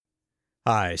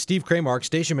Hi, Steve Kramark,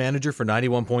 station manager for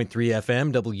 91.3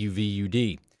 FM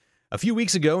WVUD. A few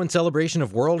weeks ago, in celebration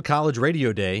of World College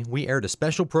Radio Day, we aired a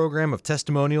special program of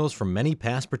testimonials from many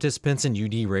past participants in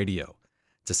UD Radio.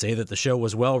 To say that the show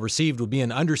was well received would be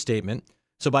an understatement,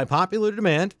 so by popular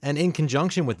demand and in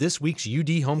conjunction with this week's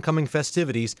UD homecoming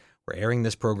festivities, we're airing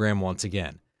this program once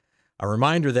again. A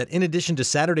reminder that in addition to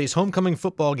Saturday's homecoming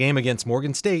football game against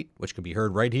Morgan State, which can be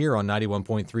heard right here on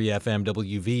 91.3 FM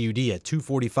WVUD at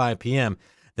 2:45 p.m.,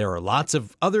 there are lots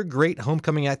of other great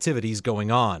homecoming activities going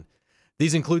on.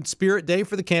 These include Spirit Day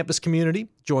for the campus community.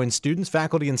 Join students,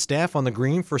 faculty, and staff on the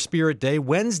green for Spirit Day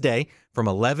Wednesday from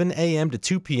 11 a.m. to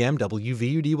 2 p.m.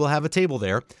 WVUD will have a table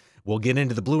there. We'll get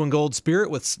into the blue and gold spirit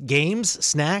with games,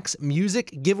 snacks, music,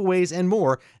 giveaways, and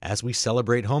more as we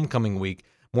celebrate homecoming week.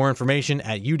 More information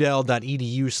at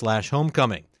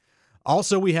udel.edu/homecoming.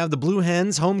 Also, we have the Blue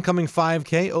Hens Homecoming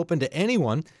 5K open to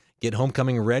anyone. Get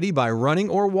homecoming ready by running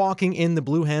or walking in the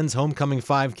Blue Hens Homecoming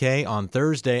 5K on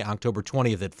Thursday, October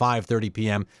 20th at 5:30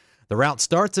 p.m. The route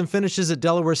starts and finishes at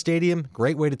Delaware Stadium.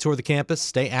 Great way to tour the campus,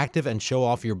 stay active, and show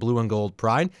off your blue and gold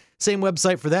pride. Same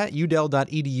website for that,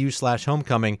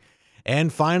 udel.edu/homecoming.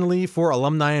 And finally, for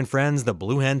alumni and friends, the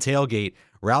Blue Hen Tailgate.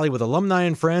 Rally with alumni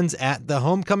and friends at the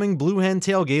Homecoming Blue Hen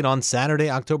Tailgate on Saturday,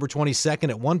 October 22nd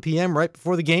at 1 p.m. right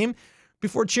before the game,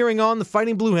 before cheering on the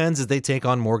Fighting Blue Hens as they take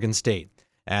on Morgan State.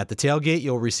 At the tailgate,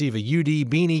 you'll receive a UD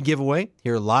beanie giveaway,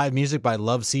 hear live music by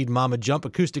Love Seed Mama Jump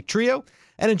Acoustic Trio,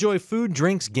 and enjoy food,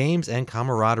 drinks, games, and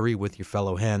camaraderie with your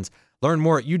fellow hens. Learn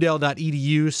more at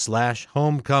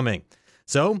udel.edu/homecoming.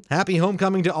 So, happy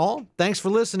homecoming to all. Thanks for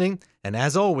listening. And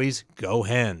as always, go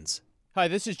Hens. Hi,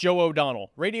 this is Joe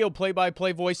O'Donnell, radio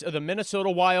play-by-play voice of the Minnesota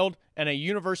Wild and a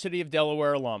University of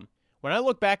Delaware alum. When I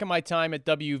look back at my time at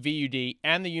WVUD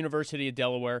and the University of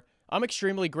Delaware, I'm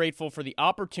extremely grateful for the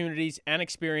opportunities and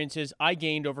experiences I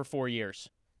gained over 4 years.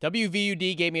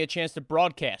 WVUD gave me a chance to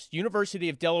broadcast University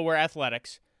of Delaware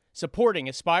athletics, supporting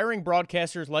aspiring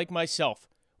broadcasters like myself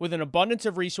with an abundance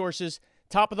of resources,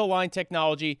 top-of-the-line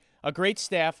technology, a great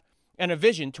staff, and a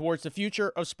vision towards the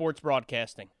future of sports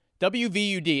broadcasting.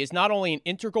 WVUD is not only an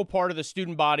integral part of the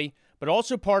student body, but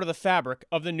also part of the fabric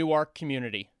of the Newark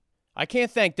community. I can't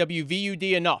thank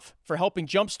WVUD enough for helping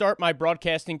jumpstart my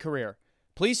broadcasting career.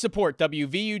 Please support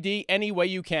WVUD any way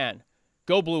you can.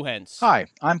 Go Blue Hens. Hi,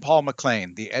 I'm Paul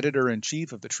McLean, the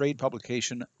editor-in-chief of the trade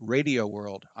publication Radio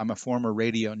World. I'm a former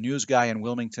radio news guy in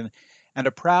Wilmington and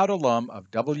a proud alum of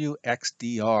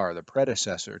WXDR, the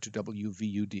predecessor to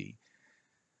WVUD.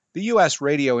 The U.S.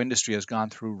 radio industry has gone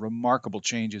through remarkable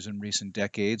changes in recent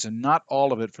decades, and not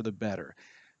all of it for the better.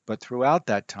 But throughout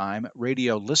that time,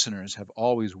 radio listeners have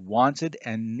always wanted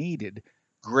and needed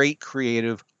great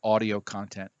creative audio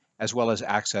content, as well as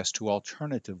access to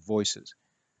alternative voices.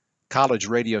 College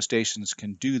radio stations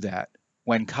can do that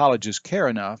when colleges care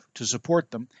enough to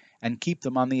support them and keep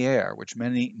them on the air, which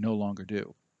many no longer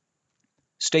do.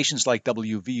 Stations like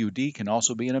WVUD can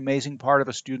also be an amazing part of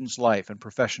a student's life and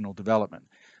professional development.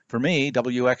 For me,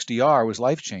 WXDR was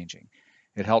life-changing.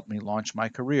 It helped me launch my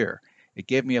career. It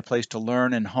gave me a place to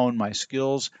learn and hone my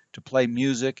skills, to play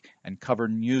music and cover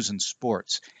news and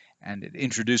sports, and it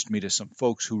introduced me to some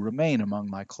folks who remain among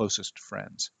my closest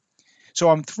friends.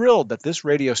 So I'm thrilled that this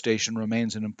radio station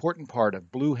remains an important part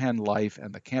of Blue Hen life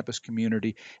and the campus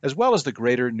community, as well as the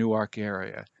greater Newark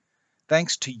area.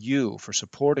 Thanks to you for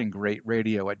supporting great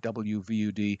radio at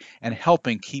WVUD and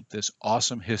helping keep this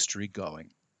awesome history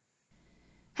going.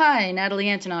 Hi, Natalie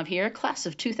Antonov here, class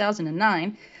of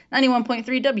 2009,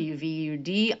 91.3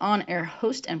 WVUD, on-air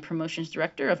host and promotions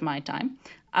director of my time.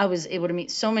 I was able to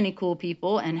meet so many cool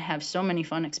people and have so many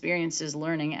fun experiences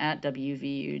learning at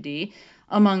WVUD,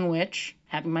 among which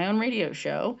having my own radio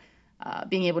show,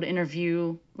 being able to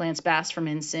interview Lance Bass from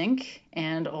NSYNC,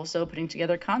 and also putting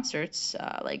together concerts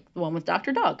like the one with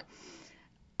Dr. Dog.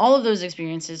 All of those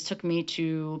experiences took me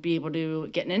to be able to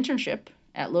get an internship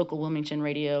at local Wilmington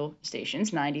radio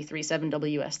stations, 93.7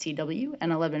 WSTW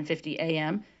and 1150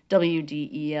 AM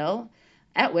WDEL,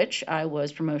 at which I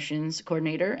was promotions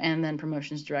coordinator and then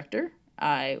promotions director.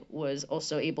 I was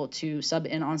also able to sub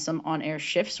in on some on-air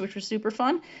shifts, which was super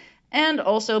fun, and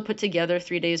also put together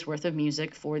 3 days worth of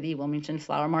music for the Wilmington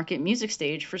Flower Market music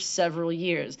stage for several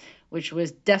years, which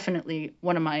was definitely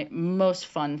one of my most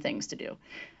fun things to do.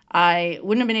 I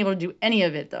wouldn't have been able to do any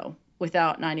of it, though,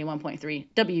 without 91.3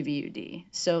 WVUD.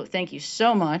 So thank you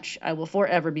so much. I will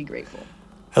forever be grateful.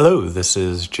 Hello, this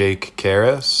is Jake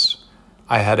Karras.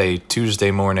 I had a Tuesday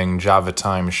morning Java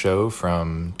Time show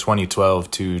from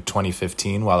 2012 to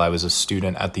 2015 while I was a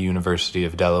student at the University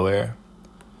of Delaware.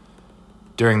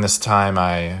 During this time,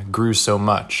 I grew so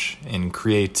much in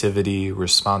creativity,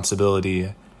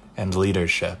 responsibility, and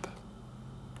leadership.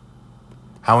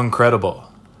 How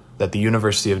incredible that the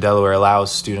University of Delaware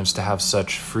allows students to have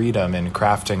such freedom in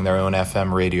crafting their own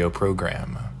FM radio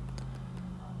program.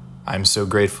 I'm so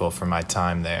grateful for my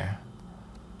time there.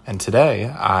 And today,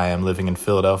 I am living in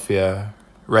Philadelphia,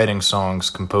 writing songs,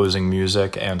 composing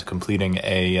music, and completing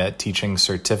a teaching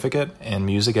certificate in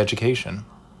music education.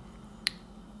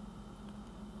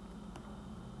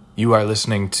 You are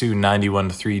listening to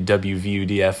 91.3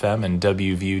 WVUD FM and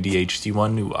WVUD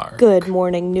HD1 Newark. Good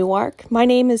morning, Newark. My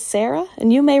name is Sarah,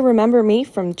 and you may remember me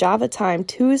from Java Time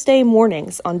Tuesday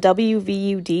mornings on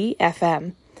WVUD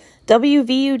FM.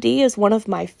 WVUD is one of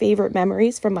my favorite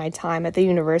memories from my time at the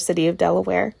University of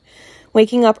Delaware.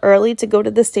 Waking up early to go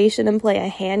to the station and play a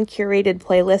hand-curated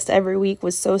playlist every week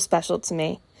was so special to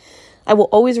me. I will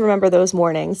always remember those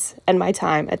mornings and my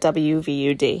time at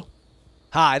WVUD.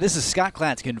 Hi, this is Scott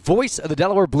Klanskin, voice of the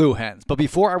Delaware Blue Hens. But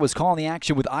before I was calling the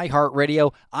action with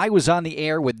iHeartRadio, I was on the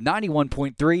air with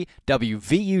 91.3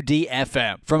 WVUD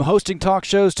FM. From hosting talk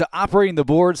shows to operating the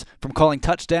boards, from calling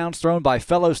touchdowns thrown by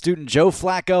fellow student Joe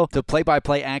Flacco to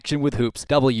play-by-play action with hoops,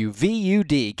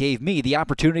 WVUD gave me the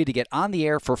opportunity to get on the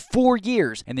air for 4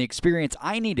 years and the experience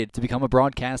I needed to become a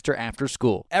broadcaster after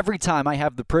school. Every time I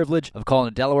have the privilege of calling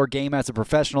a Delaware game as a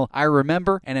professional, I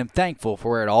remember and am thankful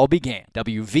for where it all began.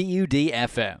 WVUD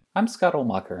FM. I'm Scott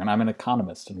Olmacher, and I'm an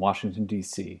economist in Washington,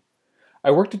 D.C. I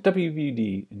worked at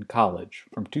WVUD in college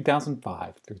from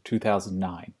 2005 through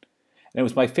 2009, and it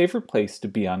was my favorite place to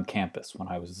be on campus when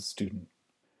I was a student.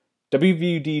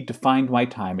 WVUD defined my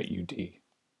time at UD.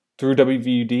 Through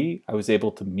WVUD, I was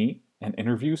able to meet and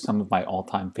interview some of my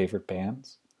all-time favorite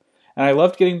bands, and I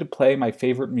loved getting to play my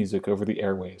favorite music over the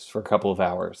airwaves for a couple of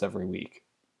hours every week.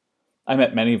 I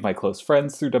met many of my close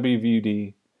friends through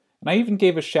WVUD, and I even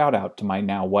gave a shout-out to my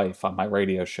now wife on my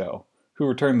radio show, who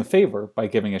returned the favor by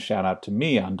giving a shout-out to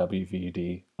me on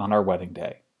WVUD on our wedding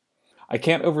day. I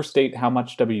can't overstate how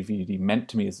much WVUD meant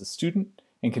to me as a student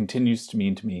and continues to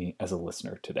mean to me as a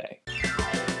listener today.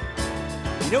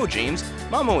 You know, James,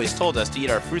 Mom always told us to eat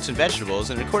our fruits and vegetables,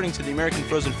 and according to the American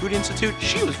Frozen Food Institute,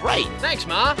 she was right. Thanks,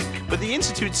 Ma. But the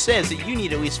Institute says that you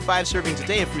need at least 5 servings a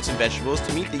day of fruits and vegetables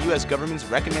to meet the U.S. government's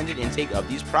recommended intake of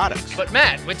these products. But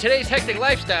Matt, with today's hectic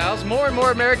lifestyles, more and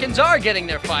more Americans are getting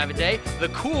their 5 a day the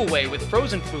cool way with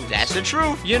frozen foods. That's the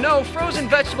truth. You know, frozen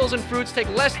vegetables and fruits take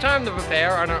less time to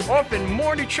prepare and are often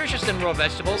more nutritious than raw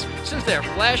vegetables since they're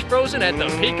flash frozen at the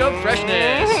peak of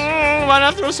freshness. Why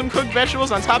not throw some cooked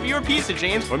vegetables on top of your pizza,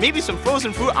 James? Or maybe some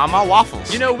frozen fruit on my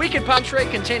waffles. You know, we could pop tray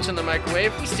contains in the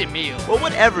microwave. We still meal. Well,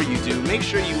 whatever you do, make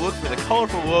sure you look for the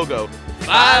colorful logo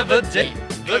 5 a day,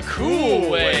 the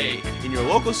cool way, in your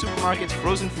local supermarket's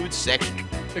frozen foods section.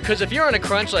 Because if you're on a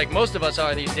crunch like most of us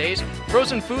are these days,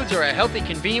 frozen foods are a healthy,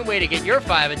 convenient way to get your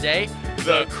 5 a day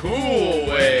the cool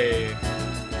way.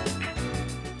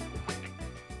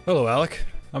 Hello, Alec.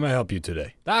 How may I help you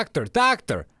today?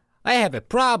 Doctor, I have a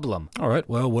problem. All right,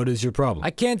 well, what is your problem? I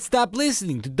can't stop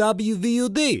listening to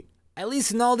WVUD. I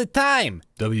listen all the time.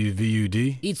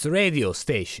 WVUD? It's a radio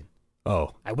station.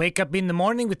 Oh. I wake up in the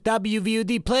morning with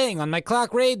WVUD playing on my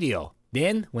clock radio.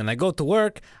 Then, when I go to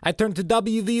work, I turn to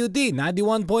WVUD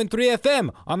 91.3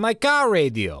 FM on my car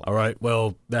radio. All right,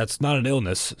 well, that's not an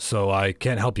illness, so I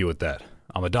can't help you with that.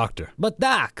 I'm a doctor. But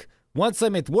Doc, once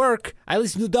I'm at work, I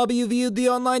listen to WVUD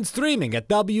online streaming at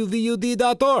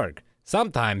WVUD.org.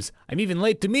 Sometimes, I'm even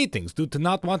late to meetings due to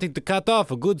not wanting to cut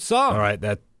off a good song. All right,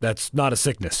 that's not a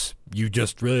sickness. You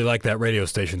just really like that radio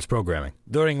station's programming.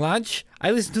 During lunch,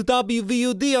 I listen to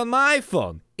WVUD on my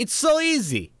iPhone. It's so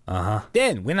easy. Uh-huh.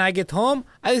 Then, when I get home,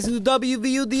 I listen to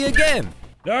WVUD again.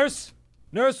 Nurse,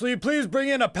 will you please bring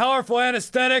in a powerful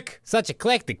anesthetic? Such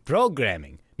eclectic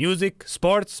programming. Music,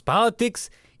 sports, politics,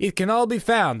 it can all be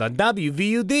found on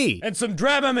WVUD. And some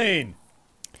Dramamine!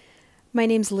 My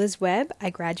name's Liz Webb. I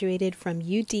graduated from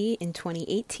UD in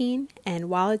 2018, and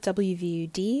while at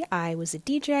WVUD, I was a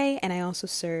DJ, and I also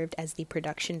served as the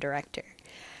production director.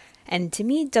 And to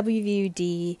me,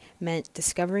 WVUD meant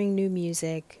discovering new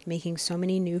music, making so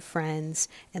many new friends,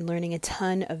 and learning a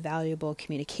ton of valuable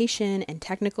communication and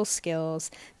technical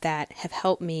skills that have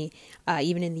helped me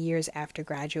even in the years after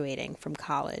graduating from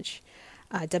college.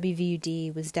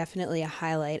 WVUD was definitely a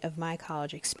highlight of my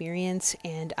college experience,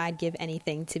 and I'd give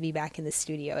anything to be back in the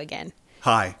studio again.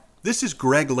 Hi, this is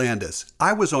Greg Landis.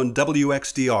 I was on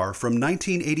WXDR from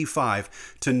 1985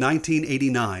 to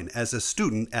 1989 as a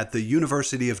student at the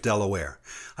University of Delaware.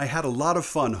 I had a lot of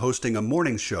fun hosting a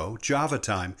morning show, Java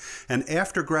Time, and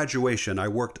after graduation I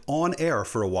worked on air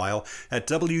for a while at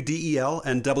WDEL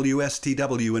and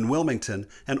WSTW in Wilmington,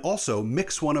 and also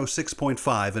Mix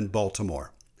 106.5 in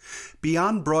Baltimore.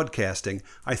 Beyond broadcasting,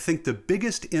 I think the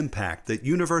biggest impact that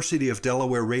University of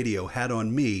Delaware Radio had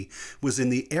on me was in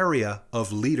the area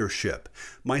of leadership.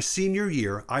 My senior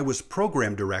year, I was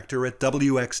program director at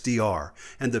WXDR,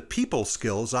 and the people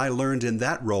skills I learned in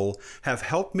that role have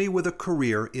helped me with a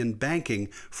career in banking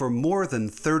for more than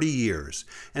 30 years.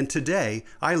 And today,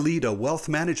 I lead a wealth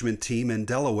management team in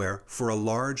Delaware for a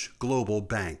large global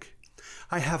bank.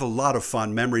 I have a lot of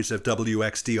fond memories of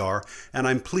WXDR, and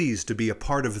I'm pleased to be a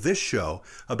part of this show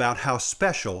about how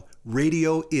special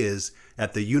radio is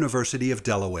at the University of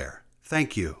Delaware.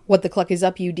 Thank you. What the Cluck is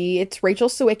up, UD? It's Rachel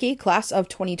Sawicki, class of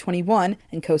 2021,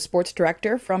 and co-sports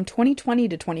director from 2020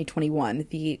 to 2021,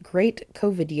 the great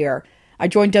COVID year. I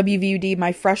joined WVUD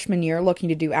my freshman year looking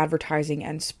to do advertising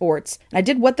and sports. And I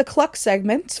did What the Cluck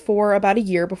segments for about a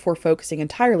year before focusing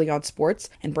entirely on sports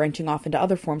and branching off into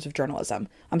other forms of journalism.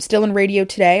 I'm still in radio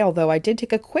today, although I did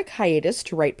take a quick hiatus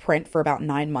to write print for about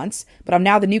 9 months, but I'm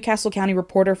now the Newcastle County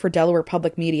reporter for Delaware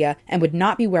Public Media and would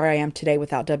not be where I am today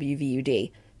without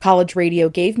WVUD. College radio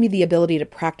gave me the ability to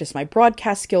practice my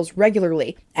broadcast skills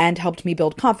regularly and helped me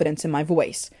build confidence in my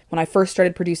voice. When I first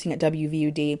started producing at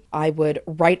WVUD, I would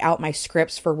write out my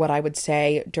scripts for what I would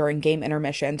say during game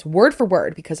intermissions, word for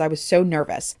word, because I was so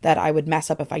nervous that I would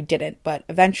mess up if I didn't. But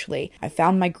eventually, I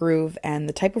found my groove and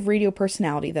the type of radio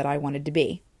personality that I wanted to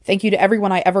be. Thank you to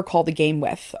everyone I ever called the game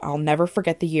with. I'll never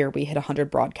forget the year we hit 100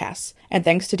 broadcasts. And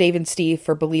thanks to Dave and Steve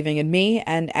for believing in me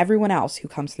and everyone else who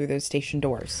comes through those station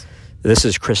doors. This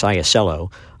is Chris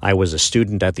Iasello. I was a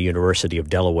student at the University of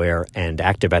Delaware and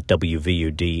active at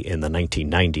WVUD in the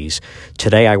 1990s.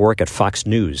 Today I work at Fox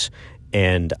News,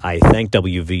 and I thank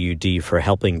WVUD for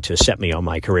helping to set me on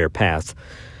my career path.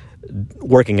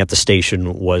 Working at the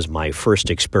station was my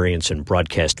first experience in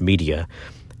broadcast media.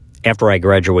 After I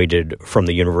graduated from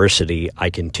the university, I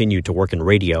continued to work in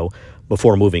radio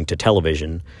before moving to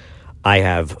television. I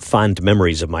have fond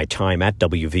memories of my time at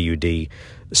WVUD,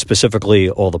 specifically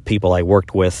all the people I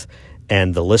worked with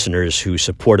and the listeners who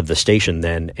supported the station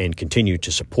then and continue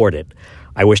to support it.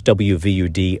 I wish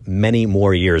WVUD many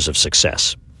more years of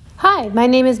success. Hi, my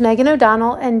name is Megan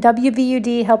O'Donnell, and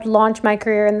WVUD helped launch my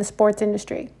career in the sports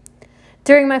industry.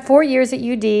 During my 4 years at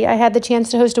UD, I had the chance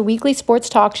to host a weekly sports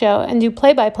talk show and do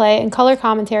play-by-play and color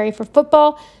commentary for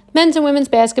football, men's and women's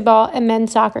basketball, and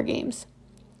men's soccer games.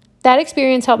 That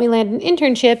experience helped me land an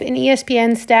internship in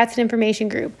ESPN's Stats and Information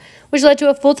Group, which led to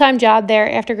a full-time job there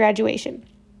after graduation.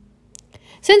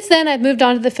 Since then, I've moved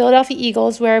on to the Philadelphia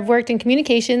Eagles, where I've worked in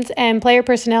communications and player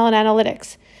personnel and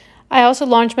analytics. I also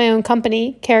launched my own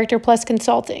company, Character Plus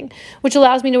Consulting, which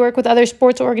allows me to work with other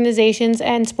sports organizations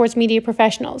and sports media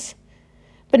professionals.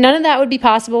 But none of that would be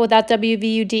possible without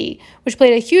WVUD, which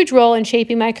played a huge role in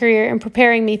shaping my career and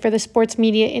preparing me for the sports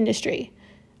media industry.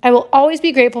 I will always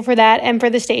be grateful for that and for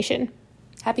the station.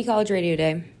 Happy College Radio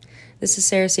Day. This is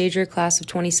Sarah Sager, class of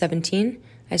 2017.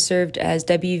 I served as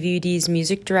WVUD's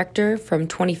music director from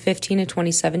 2015 to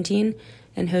 2017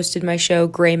 and hosted my show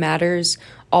Gray Matters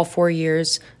all 4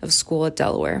 years of school at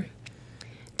Delaware.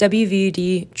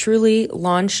 WVUD truly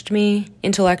launched me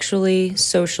intellectually,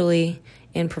 socially,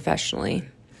 and professionally.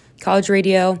 College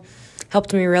radio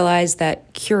helped me realize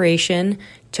that curation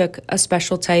took a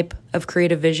special type of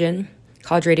creative vision.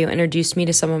 College radio introduced me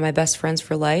to some of my best friends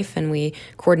for life, and we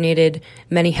coordinated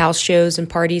many house shows and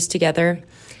parties together.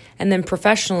 And then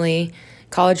professionally,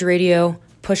 college radio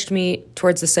pushed me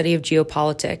towards the study of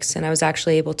geopolitics, and I was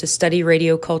actually able to study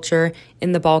radio culture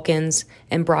in the Balkans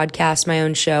and broadcast my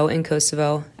own show in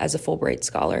Kosovo as a Fulbright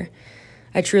scholar.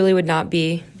 I truly would not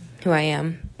be who I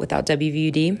am without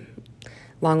WVUD.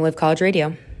 Long live college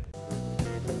radio.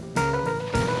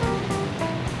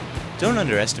 Don't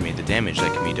underestimate the damage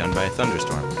that can be done by a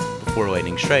thunderstorm. Before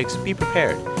lightning strikes, be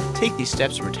prepared. Take these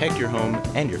steps to protect your home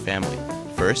and your family.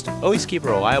 First, always keep a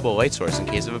reliable light source in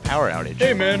case of a power outage.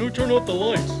 Hey man, who turned off the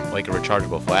lights? Like a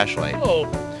rechargeable flashlight. Oh.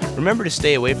 Remember to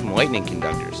stay away from lightning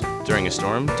conductors. During a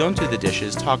storm, don't do the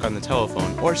dishes, talk on the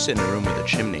telephone, or sit in a room with a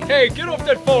chimney. Hey, get off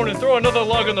that phone and throw another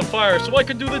log on the fire so I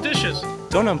can do the dishes.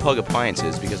 Don't unplug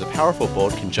appliances because a powerful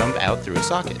bolt can jump out through a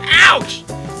socket. Ouch!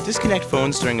 Disconnect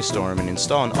phones during a storm and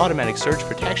install an automatic surge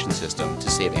protection system to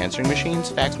save answering machines,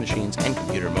 fax machines, and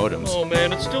computer modems. Oh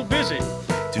man, it's still busy.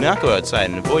 Do not go outside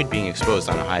and avoid being exposed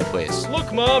on a high place.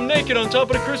 Look, Mom, naked on top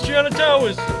of the Christiana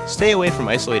Towers. Stay away from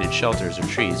isolated shelters or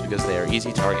trees because they are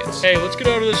easy targets. Hey, let's get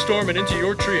out of this storm and into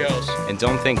your treehouse. And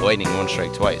don't think lightning won't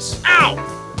strike twice. Ow!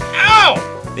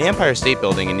 Ow! The Empire State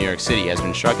Building in New York City has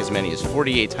been struck as many as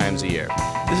 48 times a year.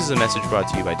 This is a message brought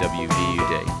to you by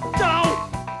WVUD. No!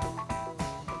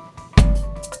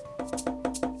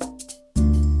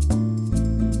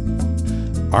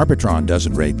 Arbitron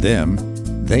doesn't rate them,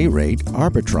 they rate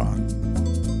Arbitron.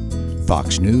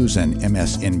 Fox News and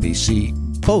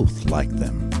MSNBC both like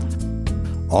them.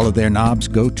 All of their knobs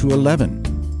go to 11.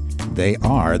 They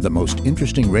are the most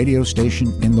interesting radio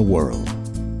station in the world.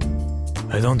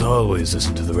 I don't always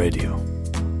listen to the radio,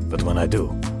 but when I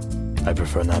do, I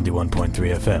prefer 91.3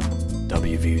 FM,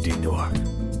 WVUD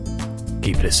Newark.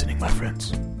 Keep listening, my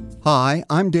friends. Hi,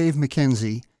 I'm Dave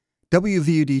McKenzie,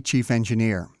 WVUD Chief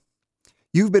Engineer.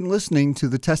 You've been listening to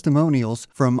the testimonials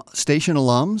from station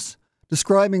alums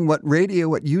describing what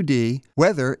radio at UD,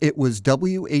 whether it was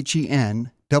WHEN,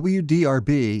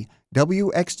 WDRB,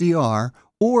 WXDR,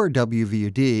 or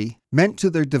WVUD, meant to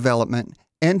their development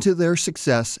and to their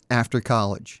success after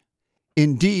college.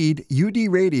 Indeed, UD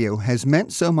Radio has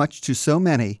meant so much to so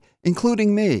many,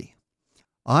 including me.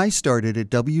 I started at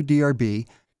WDRB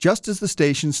just as the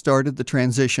station started the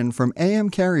transition from AM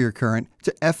carrier current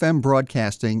to FM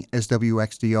broadcasting as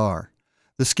WXDR.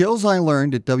 The skills I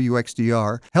learned at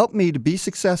WXDR helped me to be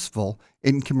successful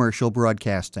in commercial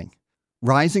broadcasting,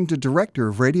 rising to Director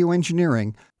of Radio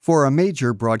Engineering for a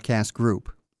major broadcast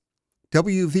group.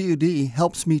 WVUD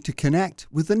helps me to connect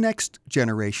with the next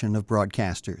generation of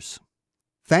broadcasters.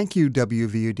 Thank you,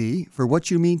 WVUD, for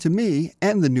what you mean to me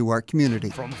and the Newark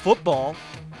community. From football,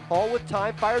 Hall with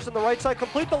time, fires on the right side,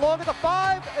 complete the long of the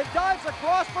 5, and dives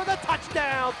across for the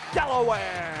touchdown,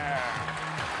 Delaware!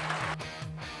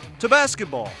 To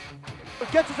basketball.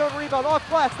 Gets his own rebound off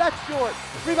glass, that's short.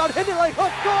 Rebound, Hindenlake,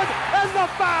 hook, good, and the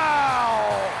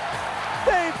foul!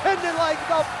 Dave Hindenlake,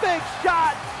 the big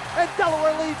shot, and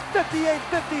Delaware leads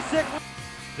 58-56.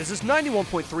 This is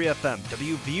 91.3 FM,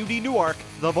 WVUD Newark,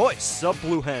 the voice of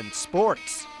Blue Hen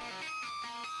Sports.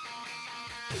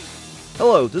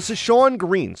 Hello, this is Sean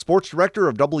Green, Sports Director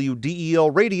of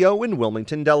WDEL Radio in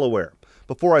Wilmington, Delaware.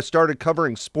 Before I started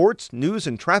covering sports, news,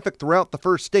 and traffic throughout the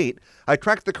First State, I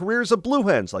tracked the careers of Blue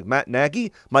Hens like Matt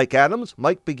Nagy, Mike Adams,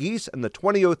 Mike Begees, and the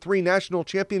 2003 National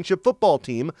Championship football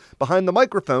team behind the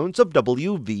microphones of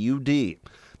WVUD.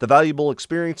 The valuable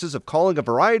experiences of calling a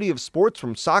variety of sports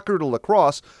from soccer to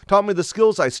lacrosse taught me the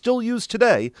skills I still use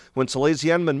today when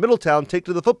Salesianum and Middletown take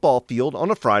to the football field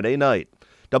on a Friday night.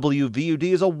 WVUD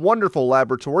is a wonderful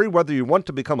laboratory whether you want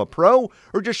to become a pro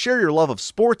or just share your love of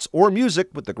sports or music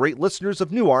with the great listeners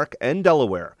of Newark and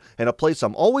Delaware, and a place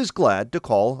I'm always glad to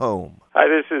call home. Hi,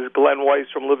 this is Glenn Weiss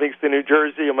from Livingston, New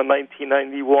Jersey. I'm a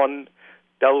 1991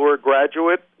 Delaware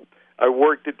graduate. I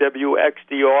worked at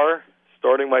WXDR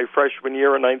starting my freshman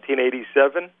year in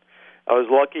 1987. I was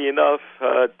lucky enough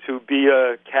to be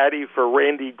a caddy for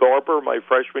Randy Garber my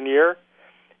freshman year,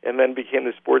 and then became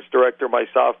the sports director my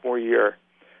sophomore year.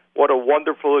 What a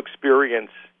wonderful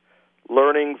experience,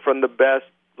 learning from the best,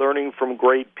 learning from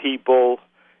great people,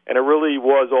 and it really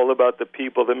was all about the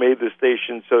people that made the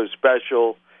station so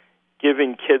special,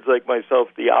 giving kids like myself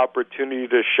the opportunity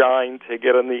to shine, to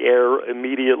get on the air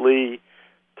immediately,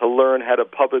 to learn how to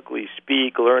publicly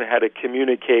speak, learn how to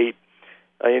communicate.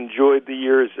 I enjoyed the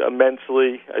years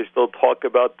immensely. I still talk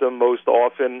about them most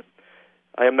often.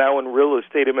 I am now in real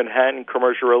estate in Manhattan,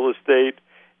 commercial real estate,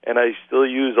 and I still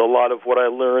use a lot of what I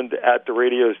learned at the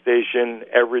radio station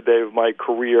every day of my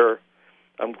career.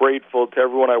 I'm grateful to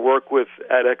everyone I work with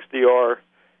at XDR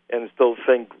and still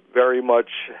think very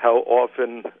much how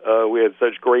often we had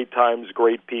such great times,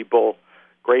 great people,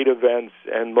 great events,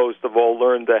 and most of all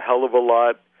learned a hell of a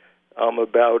lot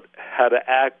about how to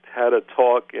act, how to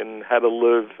talk, and how to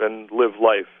live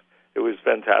life. It was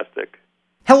fantastic.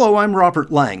 Hello, I'm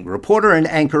Robert Lang, reporter and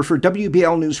anchor for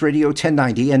WBL News Radio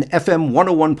 1090 and FM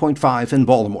 101.5 in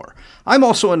Baltimore. I'm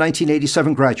also a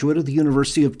 1987 graduate of the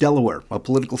University of Delaware, a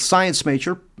political science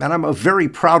major, and I'm a very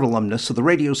proud alumnus of the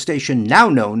radio station now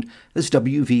known as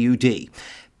WVUD.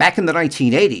 Back in the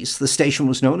 1980s, the station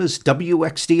was known as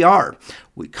WXDR.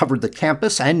 We covered the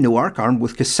campus and Newark armed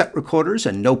with cassette recorders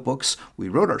and notebooks. We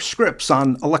wrote our scripts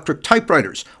on electric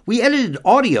typewriters. We edited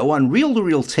audio on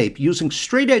reel-to-reel tape using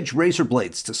straight-edge razor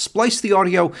blades to splice the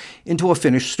audio into a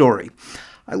finished story.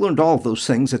 I learned all of those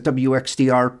things at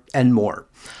WXDR and more.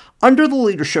 Under the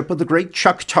leadership of the great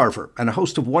Chuck Tarver and a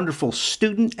host of wonderful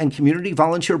student and community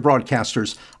volunteer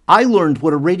broadcasters, I learned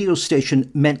what a radio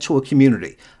station meant to a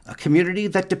community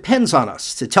that depends on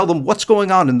us to tell them what's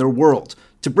going on in their world,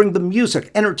 to bring them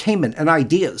music, entertainment, and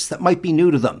ideas that might be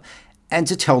new to them, and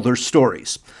to tell their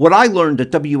stories. What I learned at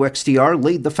WXDR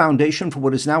laid the foundation for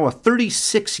what is now a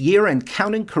 36-year and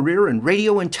counting career in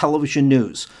radio and television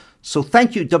news. So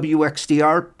thank you,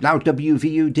 WXDR, now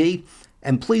WVUD,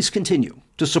 and please continue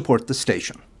to support the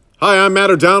station. Hi, I'm Matt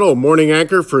O'Donnell, morning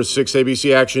anchor for 6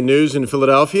 ABC Action News in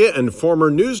Philadelphia and former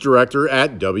news director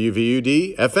at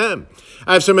WVUD-FM.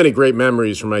 I have so many great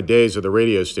memories from my days at the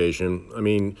radio station. I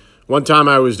mean, one time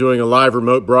I was doing a live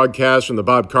remote broadcast from the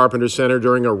Bob Carpenter Center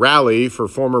during a rally for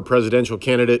former presidential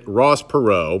candidate Ross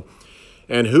Perot.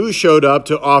 And who showed up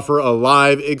to offer a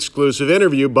live exclusive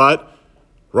interview but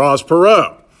Ross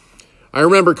Perot? I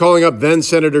remember calling up then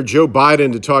Senator Joe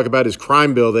Biden to talk about his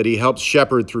crime bill that he helped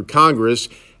shepherd through Congress,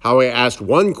 how I asked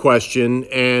one question,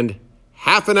 and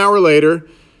half an hour later,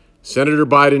 Senator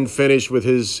Biden finished with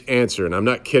his answer. And I'm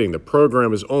not kidding, the program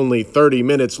was only 30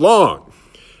 minutes long.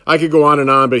 I could go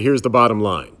on, but here's the bottom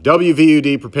line.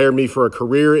 WVUD prepared me for a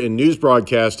career in news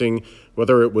broadcasting,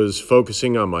 whether it was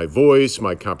focusing on my voice,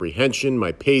 my comprehension,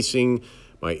 my pacing,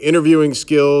 my interviewing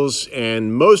skills,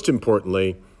 and most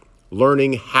importantly,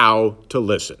 learning how to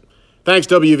listen. Thanks,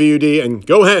 WVUD, and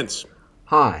go Hens!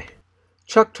 Hi,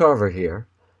 Chuck Tarver here,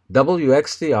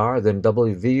 WXDR, then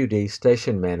WVUD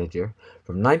station manager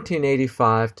from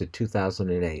 1985 to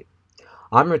 2008.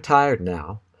 I'm retired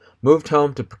now, moved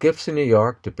home to Poughkeepsie, New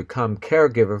York to become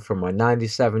caregiver for my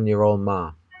 97-year-old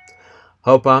mom.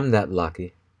 Hope I'm that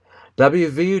lucky.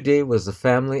 WVUD was the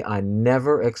family I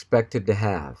never expected to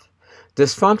have.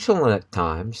 Dysfunctional at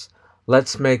times,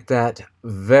 let's make that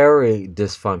very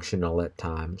dysfunctional at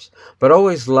times, but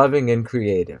always loving and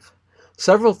creative.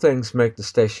 Several things make the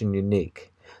station unique.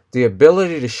 The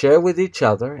ability to share with each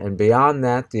other, and beyond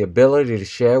that, the ability to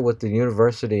share with the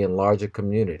university and larger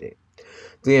community.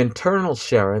 The internal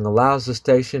sharing allows the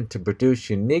station to produce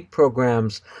unique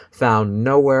programs found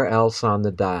nowhere else on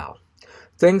the dial.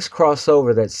 Things cross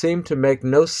over that seem to make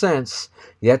no sense,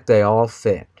 yet they all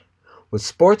fit. With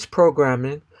sports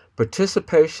programming,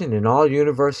 participation in all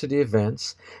university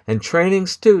events, and training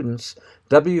students,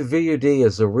 WVUD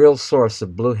is a real source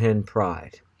of Blue Hen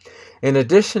pride. In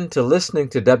addition to listening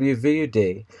to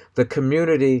WVUD, the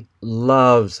community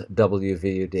loves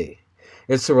WVUD.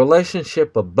 It's a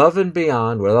relationship above and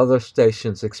beyond what other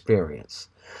stations experience.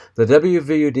 The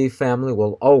WVUD family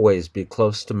will always be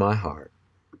close to my heart.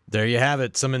 There you have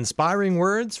it, some inspiring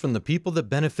words from the people that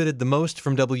benefited the most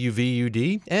from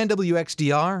WVUD and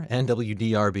WXDR and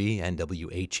WDRB and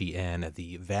WHEN,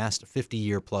 the vast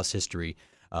 50-year-plus history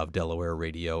of Delaware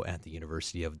radio at the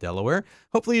University of Delaware.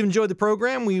 Hopefully you enjoyed the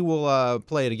program. We will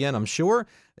play it again, I'm sure.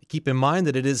 Keep in mind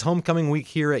that it is homecoming week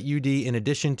here at UD, in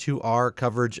addition to our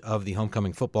coverage of the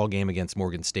homecoming football game against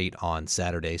Morgan State on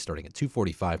Saturday, starting at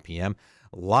 2:45 p.m.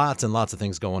 Lots and lots of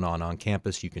things going on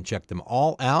campus. You can check them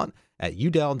all out at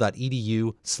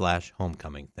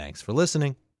udel.edu/homecoming. Thanks for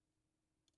listening.